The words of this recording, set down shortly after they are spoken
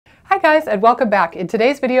guys, and welcome back. In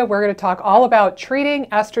today's video, we're going to talk all about treating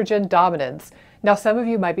estrogen dominance. Now, some of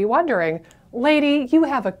you might be wondering, lady, you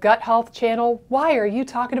have a gut health channel. Why are you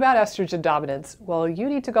talking about estrogen dominance? Well, you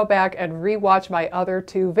need to go back and rewatch my other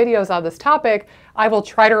two videos on this topic. I will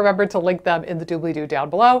try to remember to link them in the doobly-doo down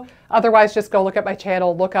below. Otherwise, just go look at my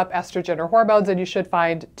channel, look up estrogen or hormones, and you should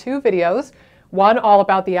find two videos. One all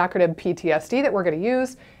about the acronym PTSD that we're going to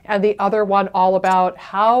use, and the other one all about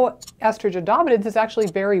how estrogen dominance is actually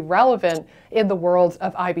very relevant in the worlds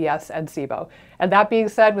of IBS and SIBO. And that being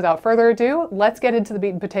said, without further ado, let's get into the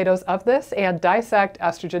meat and potatoes of this and dissect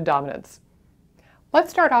estrogen dominance.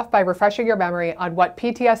 Let's start off by refreshing your memory on what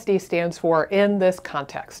PTSD stands for in this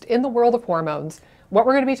context. In the world of hormones, what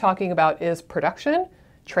we're going to be talking about is production,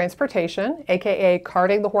 transportation, aka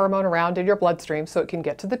carting the hormone around in your bloodstream so it can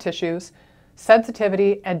get to the tissues,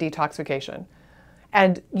 sensitivity, and detoxification.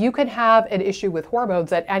 And you can have an issue with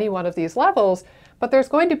hormones at any one of these levels, but there's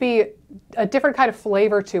going to be a different kind of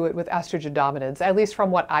flavor to it with estrogen dominance, at least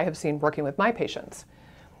from what I have seen working with my patients.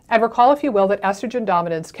 And recall, if you will, that estrogen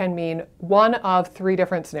dominance can mean one of three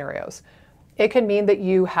different scenarios. It can mean that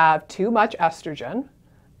you have too much estrogen,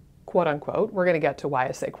 quote unquote. We're going to get to why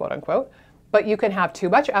I say quote unquote, but you can have too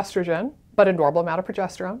much estrogen, but a normal amount of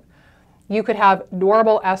progesterone. You could have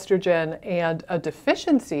normal estrogen and a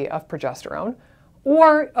deficiency of progesterone,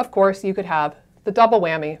 or of course you could have the double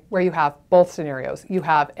whammy where you have both scenarios. You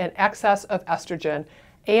have an excess of estrogen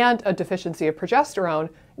and a deficiency of progesterone,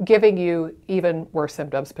 giving you even worse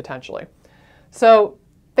symptoms potentially. So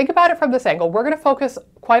think about it from this angle. We're going to focus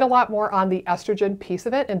quite a lot more on the estrogen piece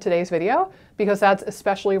of it in today's video because that's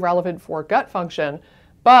especially relevant for gut function,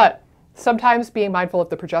 but sometimes being mindful of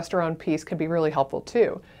the progesterone piece can be really helpful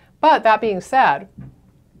too. But that being said,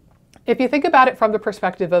 if you think about it from the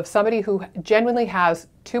perspective of somebody who genuinely has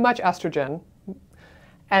too much estrogen,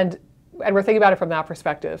 and we're thinking about it from that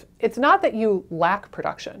perspective, it's not that you lack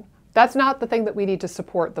production. That's not the thing that we need to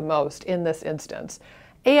support the most in this instance.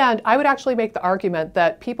 And I would actually make the argument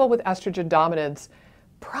that people with estrogen dominance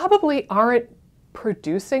probably aren't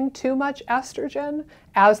producing too much estrogen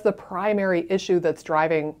as the primary issue that's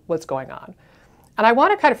driving what's going on. And I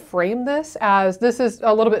want to kind of frame this as, this is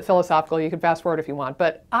a little bit philosophical, you can fast forward if you want,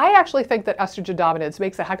 but I actually think that estrogen dominance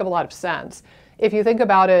makes a heck of a lot of sense if you think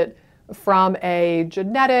about it from a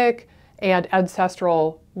genetic and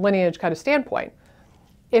ancestral lineage kind of standpoint.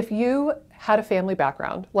 If you had a family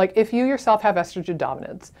background, like if you yourself have estrogen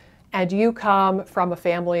dominance and you come from a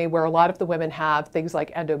family where a lot of the women have things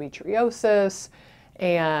like endometriosis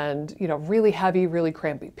and really heavy, really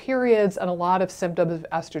crampy periods and a lot of symptoms of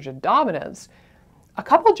estrogen dominance, a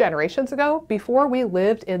couple generations ago, before we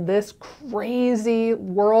lived in this crazy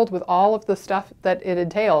world with all of the stuff that it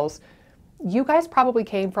entails, you guys probably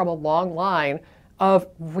came from a long line of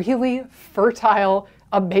really fertile,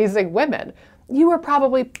 amazing women. You were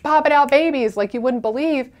probably popping out babies like you wouldn't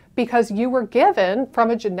believe because you were given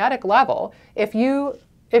from a genetic level. If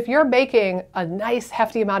you're making a nice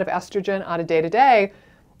hefty amount of estrogen on a day-to-day,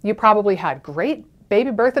 you probably had great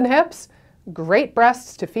baby birth and hips, great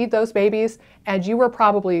breasts to feed those babies, and you were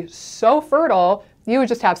probably so fertile, you would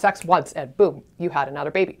just have sex once and boom, you had another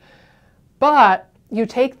baby. But you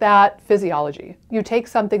take that physiology, you take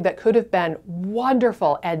something that could have been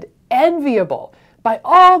wonderful and enviable by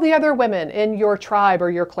all the other women in your tribe or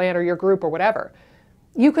your clan or your group or whatever.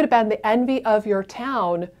 You could have been the envy of your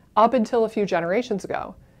town up until a few generations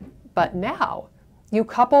ago. But now you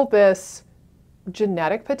couple this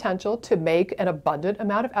genetic potential to make an abundant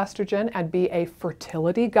amount of estrogen and be a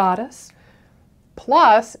fertility goddess.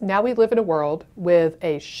 Plus, now we live in a world with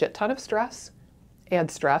a shit ton of stress, and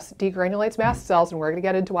stress degranulates mast cells, and we're going to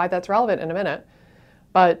get into why that's relevant in a minute.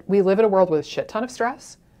 But we live in a world with a shit ton of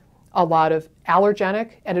stress, a lot of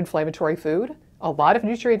allergenic and inflammatory food, a lot of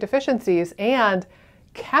nutrient deficiencies, and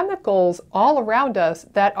chemicals all around us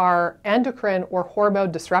that are endocrine or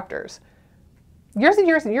hormone disruptors. Years and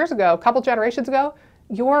years and years ago, a couple generations ago,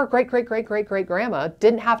 your great-great-great-great-great-grandma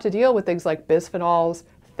didn't have to deal with things like bisphenols,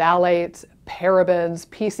 phthalates, parabens,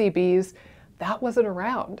 PCBs. That wasn't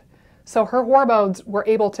around. So her hormones were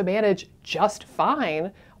able to manage just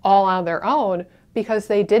fine all on their own because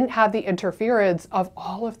they didn't have the interference of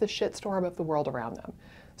all of the shitstorm of the world around them.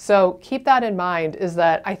 So keep that in mind, is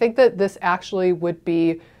that I think that this actually would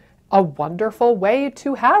be a wonderful way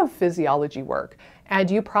to have physiology work. And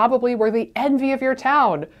you probably were the envy of your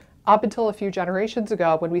town up until a few generations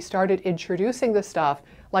ago when we started introducing the stuff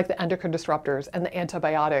like the endocrine disruptors and the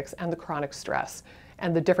antibiotics and the chronic stress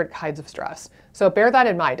and the different kinds of stress. So bear that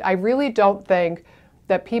in mind. I really don't think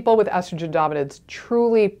that people with estrogen dominance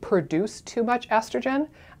truly produce too much estrogen.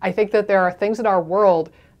 I think that there are things in our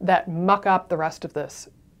world that muck up the rest of this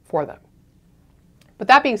for them. But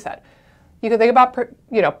that being said, you can think about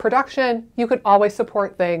production. You could always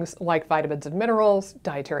support things like vitamins and minerals,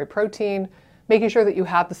 dietary protein, making sure that you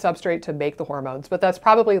have the substrate to make the hormones, but that's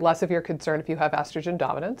probably less of your concern if you have estrogen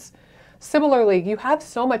dominance. Similarly, you have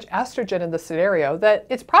so much estrogen in this scenario that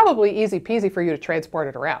it's probably easy peasy for you to transport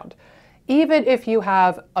it around. Even if you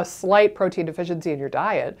have a slight protein deficiency in your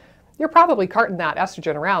diet, you're probably carting that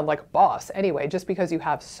estrogen around like a boss anyway, just because you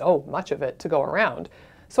have so much of it to go around.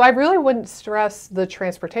 So I really wouldn't stress the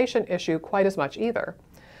transportation issue quite as much either.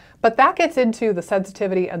 But that gets into the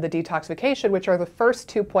sensitivity and the detoxification, which are the first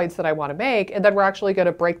 2 points that I want to make, and then we're actually going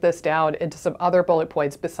to break this down into some other bullet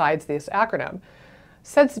points besides this acronym.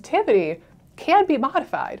 Sensitivity can be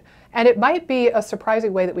modified, and it might be a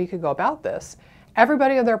surprising way that we could go about this.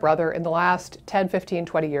 Everybody and their brother in the last 10, 15,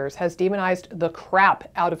 20 years has demonized the crap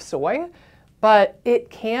out of soy, but it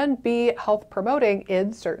can be health promoting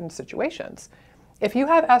in certain situations. If you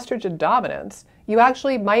have estrogen dominance, you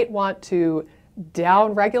actually might want to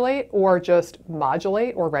down-regulate or just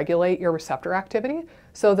modulate or regulate your receptor activity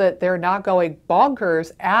so that they're not going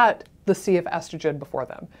bonkers at the sea of estrogen before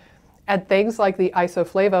them. And things like the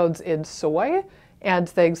isoflavones in soy and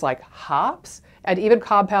things like hops and even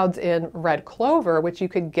compounds in red clover, which you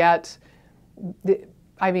can get,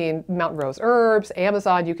 mountain rose herbs,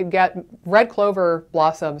 Amazon, you can get red clover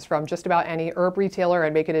blossoms from just about any herb retailer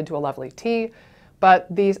and make it into a lovely tea. But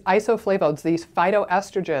these isoflavones, these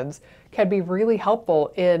phytoestrogens, can be really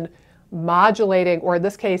helpful in modulating, or in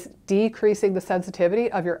this case, decreasing the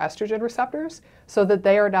sensitivity of your estrogen receptors so that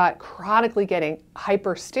they are not chronically getting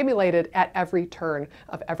hyperstimulated at every turn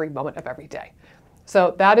of every moment of every day.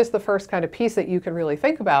 So that is the first kind of piece that you can really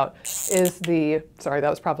think about is sorry, that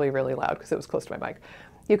was probably really loud because it was close to my mic.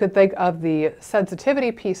 You could think of the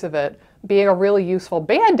sensitivity piece of it being a really useful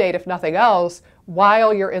Band-Aid, if nothing else,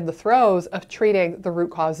 while you're in the throes of treating the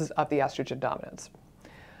root causes of the estrogen dominance.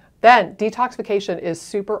 Then detoxification is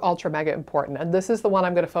super ultra mega important, and this is the one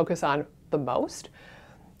I'm going to focus on the most.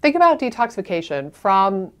 Think about detoxification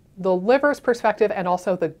from the liver's perspective and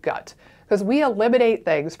also the gut, because we eliminate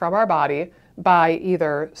things from our body by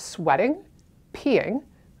either sweating, peeing,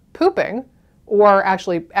 pooping, or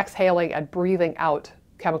actually exhaling and breathing out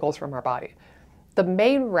chemicals from our body. The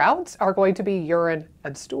main routes are going to be urine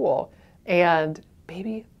and stool, and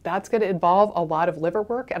baby, that's going to involve a lot of liver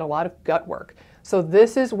work and a lot of gut work. So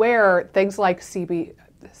this is where things like SIBO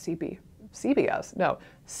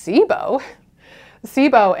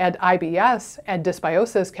and IBS and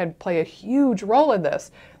dysbiosis can play a huge role in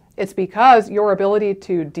this. It's because your ability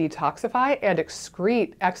to detoxify and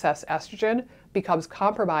excrete excess estrogen becomes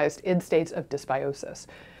compromised in states of dysbiosis.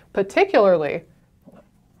 Particularly,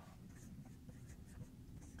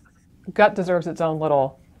 gut deserves its own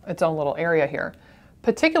little area here.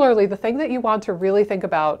 Particularly, the thing that you want to really think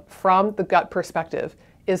about from the gut perspective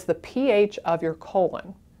is the pH of your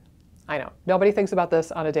colon. I know, nobody thinks about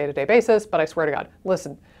this on a day-to-day basis, but I swear to God,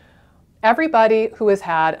 listen, everybody who has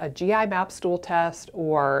had a GI map stool test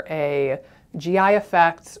or a GI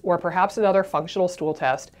effects or perhaps another functional stool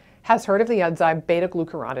test has heard of the enzyme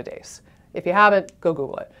beta-glucuronidase. If you haven't, go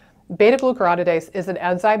Google it. Beta-glucuronidase is an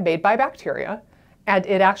enzyme made by bacteria, and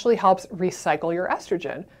it actually helps recycle your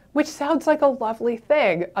estrogen, which sounds like a lovely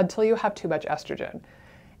thing until you have too much estrogen.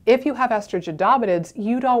 If you have estrogen dominance,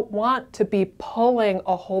 you don't want to be pulling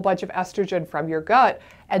a whole bunch of estrogen from your gut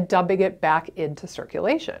and dumping it back into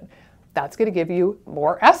circulation. That's going to give you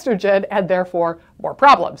more estrogen and therefore more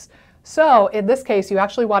problems. So in this case, you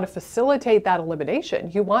actually want to facilitate that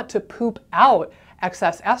elimination. You want to poop out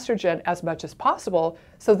excess estrogen as much as possible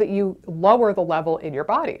so that you lower the level in your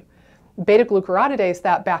body. Beta-glucuronidase,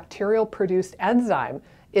 that bacterial-produced enzyme,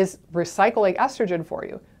 is recycling estrogen for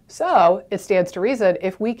you. So it stands to reason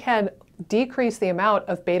if we can decrease the amount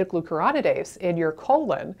of beta-glucuronidase in your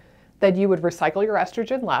colon, then you would recycle your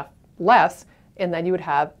estrogen less, and then you would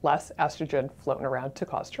have less estrogen floating around to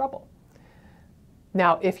cause trouble.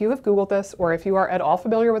 Now, if you have Googled this, or if you are at all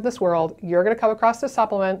familiar with this world, you're going to come across this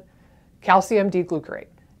supplement, calcium D-glucarate.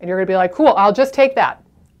 And you're going to be like, cool, I'll just take that.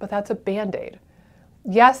 But that's a Band-Aid.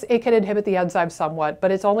 Yes, it can inhibit the enzyme somewhat, but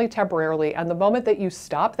it's only temporarily. And the moment that you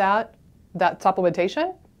stop that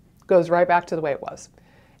supplementation goes right back to the way it was.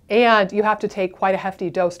 And you have to take quite a hefty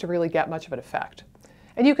dose to really get much of an effect.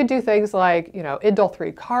 And you can do things like, indole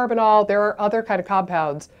 3-carbinol. There are other kind of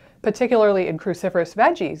compounds, particularly in cruciferous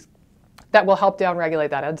veggies, that will help downregulate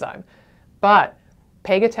that enzyme. But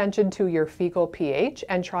paying attention to your fecal pH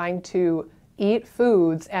and trying to eat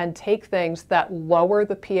foods and take things that lower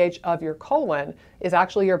the pH of your colon is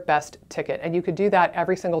actually your best ticket. And you could do that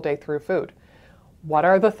every single day through food. What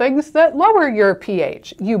are the things that lower your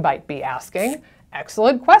pH? You might be asking.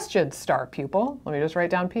 Excellent question, star pupil. Let me just write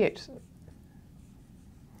down pH.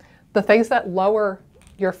 The things that lower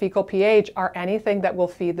your fecal pH are anything that will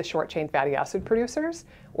feed the short-chain fatty acid producers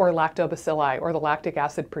or lactobacilli or the lactic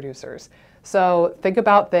acid producers. So think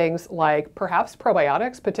about things like perhaps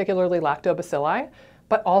probiotics, particularly lactobacilli,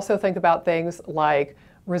 but also think about things like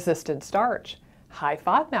resistant starch, high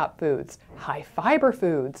FODMAP foods, high fiber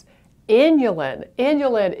foods, inulin.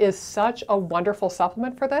 Inulin is such a wonderful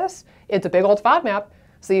supplement for this. It's a big old FODMAP,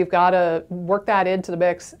 so you've got to work that into the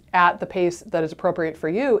mix at the pace that is appropriate for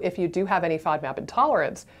you if you do have any FODMAP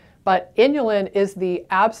intolerance. But inulin is the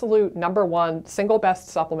absolute #1 single best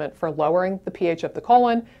supplement for lowering the pH of the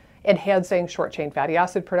colon, enhancing short-chain fatty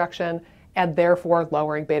acid production, and therefore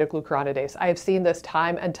lowering beta-glucuronidase. I have seen this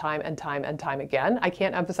time and time and time and time again. I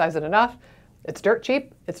can't emphasize it enough. It's dirt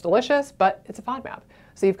cheap, it's delicious, but it's a FODMAP.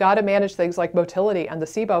 So you've got to manage things like motility and the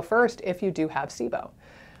SIBO first if you do have SIBO.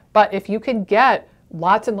 But if you can get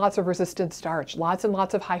lots and lots of resistant starch, lots and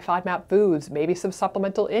lots of high FODMAP foods, maybe some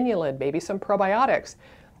supplemental inulin, maybe some probiotics,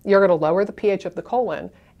 you're going to lower the pH of the colon,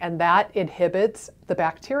 and that inhibits the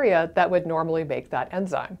bacteria that would normally make that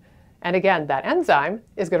enzyme. And again, that enzyme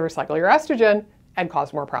is going to recycle your estrogen and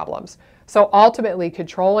cause more problems. So ultimately,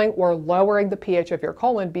 controlling or lowering the pH of your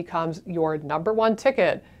colon becomes your #1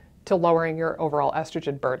 ticket to lowering your overall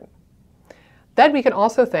estrogen burden. Then we can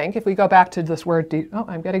also think, if we go back to this word, oh,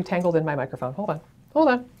 I'm getting tangled in my microphone. Hold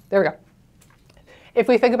on. There we go. If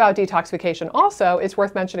we think about detoxification also, it's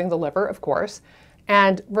worth mentioning the liver, of course.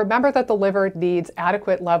 And remember that the liver needs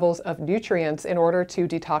adequate levels of nutrients in order to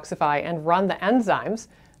detoxify and run the enzymes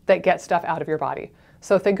that get stuff out of your body.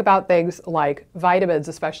 So think about things like vitamins,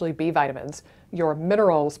 especially B vitamins, your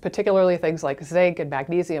minerals, particularly things like zinc and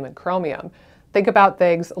magnesium and chromium. Think about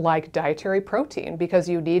things like dietary protein, because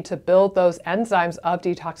you need to build those enzymes of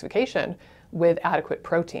detoxification with adequate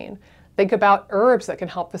protein. Think about herbs that can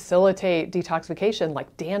help facilitate detoxification,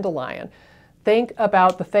 like dandelion. Think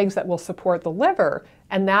about the things that will support the liver,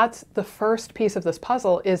 and that's the first piece of this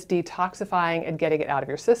puzzle, is detoxifying and getting it out of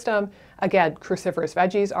your system. Again, cruciferous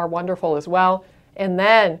veggies are wonderful as well. And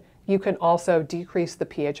then you can also decrease the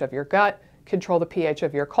pH of your gut, control the pH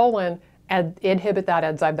of your colon, and inhibit that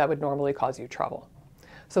enzyme that would normally cause you trouble.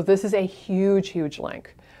 So this is a huge, huge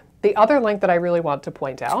link. The other link that I really want to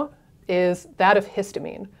point out is that of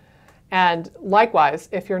histamine. And likewise,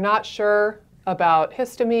 if you're not sure about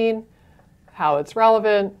histamine, how it's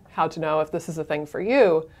relevant, how to know if this is a thing for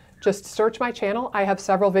you, just search my channel. I have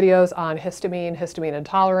several videos on histamine, histamine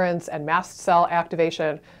intolerance, and mast cell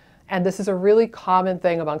activation. And this is a really common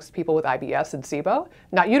thing amongst people with IBS and SIBO.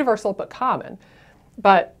 Not universal, but common.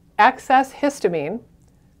 But excess histamine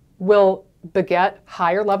will beget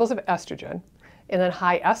higher levels of estrogen, and then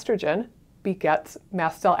high estrogen begets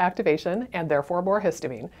mast cell activation and therefore more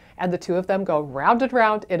histamine. And the two of them go round and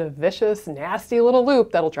round in a vicious, nasty little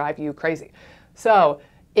loop that'll drive you crazy. So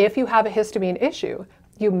if you have a histamine issue,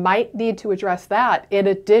 you might need to address that in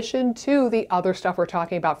addition to the other stuff we're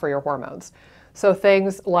talking about for your hormones. So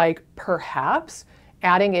things like perhaps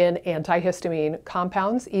adding in antihistamine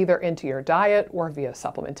compounds either into your diet or via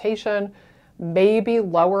supplementation, maybe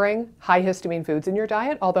lowering high histamine foods in your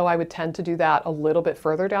diet, although I would tend to do that a little bit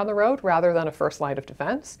further down the road rather than a first line of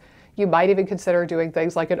defense. You might even consider doing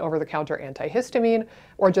things like an over-the-counter antihistamine,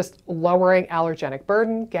 or just lowering allergenic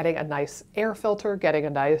burden, getting a nice air filter, getting a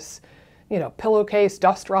nice, pillowcase,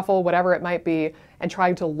 dust ruffle, whatever it might be, and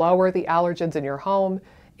trying to lower the allergens in your home.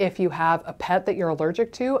 If you have a pet that you're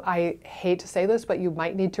allergic to, I hate to say this, but you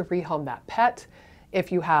might need to rehome that pet. If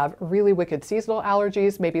you have really wicked seasonal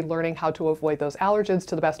allergies, maybe learning how to avoid those allergens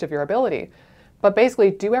to the best of your ability. But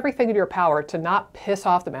basically, do everything in your power to not piss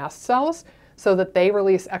off the mast cells so that they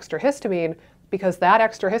release extra histamine, because that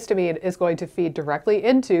extra histamine is going to feed directly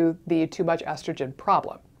into the too much estrogen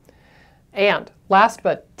problem. And last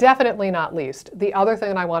but definitely not least, the other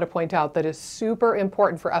thing I want to point out that is super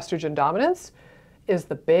important for estrogen dominance is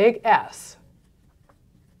the big S,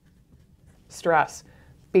 stress.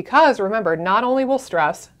 Because remember, not only will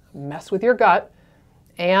stress mess with your gut,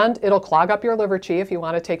 and it'll clog up your liver chi if you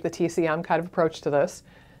want to take the TCM kind of approach to this,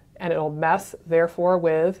 and it'll mess, therefore,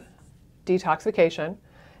 with detoxification.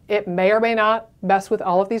 It may or may not mess with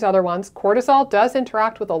all of these other ones. Cortisol does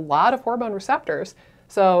interact with a lot of hormone receptors,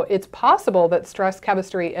 so it's possible that stress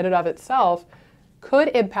chemistry in and of itself could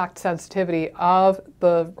impact sensitivity of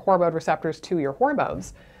the hormone receptors to your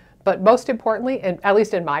hormones. But most importantly, and at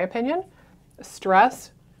least in my opinion,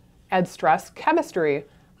 stress and stress chemistry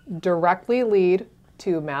directly lead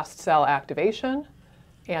to mast cell activation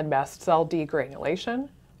and mast cell degranulation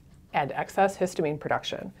and excess histamine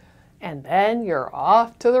production. And then you're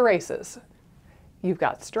off to the races. You've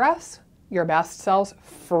got stress, your mast cells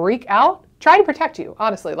freak out, try to protect you,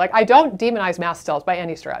 honestly. Like, I don't demonize mast cells by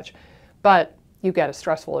any stretch, but you get a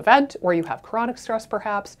stressful event or you have chronic stress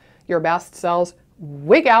perhaps, your mast cells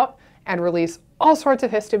wig out and release all sorts of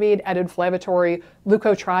histamine and inflammatory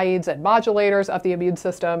leukotrienes and modulators of the immune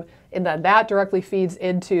system, and then that directly feeds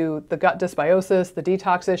into the gut dysbiosis, the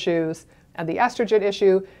detox issues, and the estrogen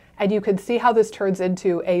issue, and you can see how this turns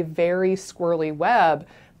into a very squirrely web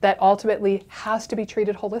that ultimately has to be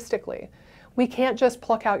treated holistically. We can't just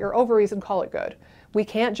pluck out your ovaries and call it good. We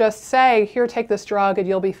can't just say, here, take this drug and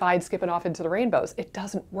you'll be fine skipping off into the rainbows. It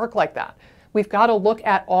doesn't work like that. We've got to look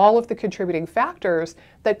at all of the contributing factors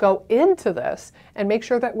that go into this and make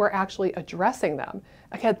sure that we're actually addressing them.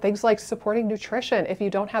 Again, things like supporting nutrition. If you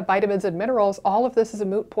don't have vitamins and minerals, all of this is a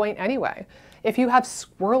moot point anyway. If you have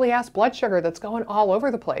squirrely ass blood sugar that's going all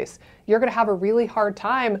over the place, you're going to have a really hard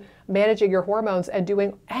time managing your hormones and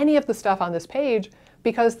doing any of the stuff on this page,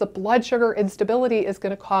 because the blood sugar instability is going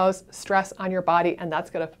to cause stress on your body, and that's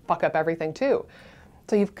going to fuck up everything too.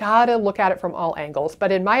 So you've got to look at it from all angles.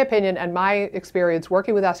 But in my opinion and my experience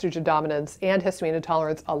working with estrogen dominance and histamine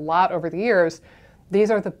intolerance a lot over the years,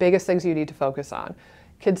 these are the biggest things you need to focus on.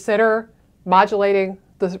 Consider modulating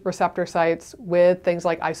the receptor sites with things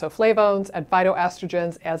like isoflavones and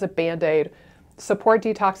phytoestrogens as a band-aid. Support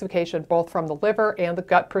detoxification both from the liver and the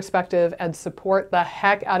gut perspective, and support the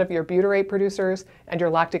heck out of your butyrate producers and your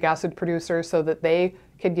lactic acid producers so that they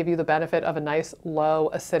can give you the benefit of a nice low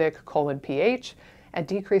acidic colon pH and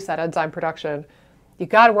decrease that enzyme production. You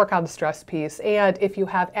got to work on the stress piece. And if you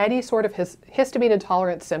have any sort of histamine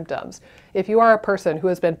intolerant symptoms, if you are a person who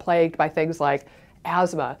has been plagued by things like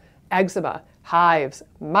asthma, eczema, hives,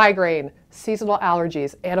 migraine, seasonal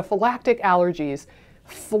allergies, anaphylactic allergies,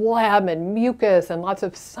 phlegm and mucus, and lots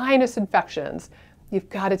of sinus infections, you've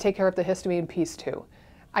got to take care of the histamine piece too.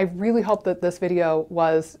 I really hope that this video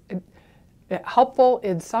was helpful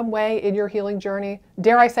in some way in your healing journey.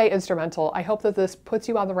 Dare I say instrumental. I hope that this puts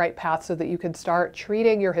you on the right path so that you can start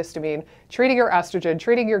treating your histamine, treating your estrogen,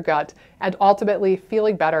 treating your gut, and ultimately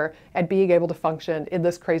feeling better and being able to function in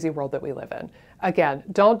this crazy world that we live in. Again,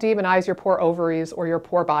 don't demonize your poor ovaries or your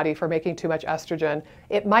poor body for making too much estrogen.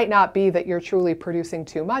 It might not be that you're truly producing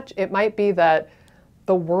too much. It might be that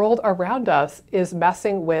the world around us is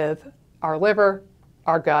messing with our liver,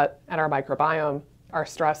 our gut, and our microbiome, our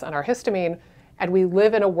stress and our histamine, and we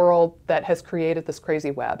live in a world that has created this crazy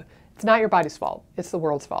web. It's not your body's fault, it's the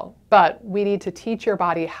world's fault. But we need to teach your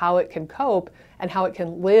body how it can cope and how it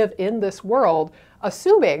can live in this world,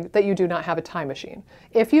 assuming that you do not have a time machine.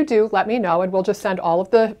 If you do, let me know and we'll just send all of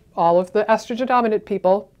the estrogen dominant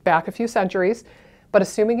people back a few centuries. But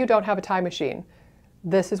assuming you don't have a time machine,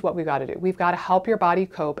 this is what we've got to do. We've got to help your body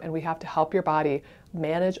cope, and we have to help your body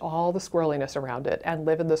manage all the squirreliness around it and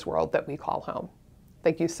live in this world that we call home.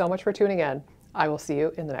 Thank you so much for tuning in. I will see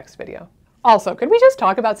you in the next video. Also, could we just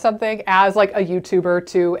talk about something as like a YouTuber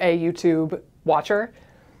to a YouTube watcher?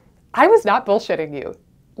 I was not bullshitting you.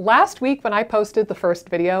 Last week when I posted the first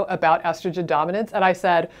video about estrogen dominance and I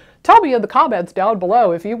said, tell me in the comments down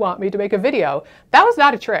below if you want me to make a video, that was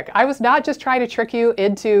not a trick. I was not just trying to trick you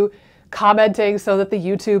into commenting so that the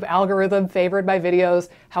YouTube algorithm favored my videos.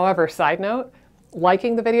 However, side note,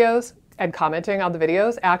 liking the videos and commenting on the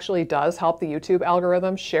videos actually does help the YouTube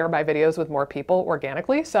algorithm share my videos with more people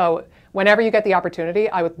organically. So whenever you get the opportunity,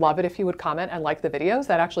 I would love it if you would comment and like the videos.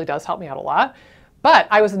 That actually does help me out a lot. But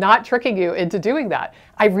I was not tricking you into doing that.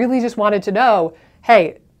 I really just wanted to know,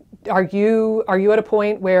 hey, are you at a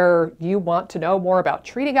point where you want to know more about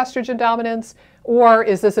treating estrogen dominance? Or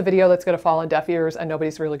is this a video that's going to fall on deaf ears and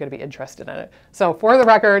nobody's really going to be interested in it? So for the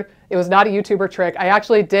record, it was not a YouTuber trick. I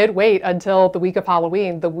actually did wait until the week of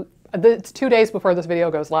Halloween. It's 2 days before this video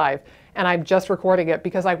goes live, and I'm just recording it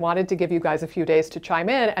because I wanted to give you guys a few days to chime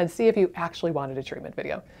in and see if you actually wanted a treatment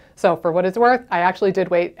video. So for what it's worth, I actually did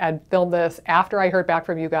wait and film this after I heard back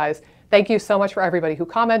from you guys. Thank you so much for everybody who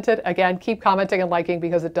commented. Again, keep commenting and liking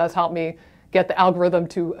because it does help me get the algorithm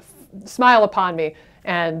to smile upon me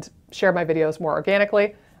and share my videos more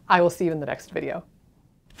organically. I will see you in the next video.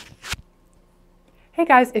 Hey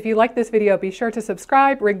guys, if you like this video, be sure to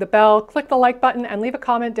subscribe, ring the bell, click the like button, and leave a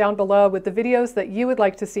comment down below with the videos that you would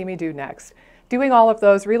like to see me do next. Doing all of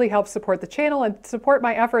those really helps support the channel and support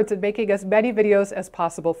my efforts in making as many videos as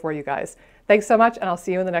possible for you guys. Thanks so much, and I'll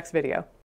see you in the next video.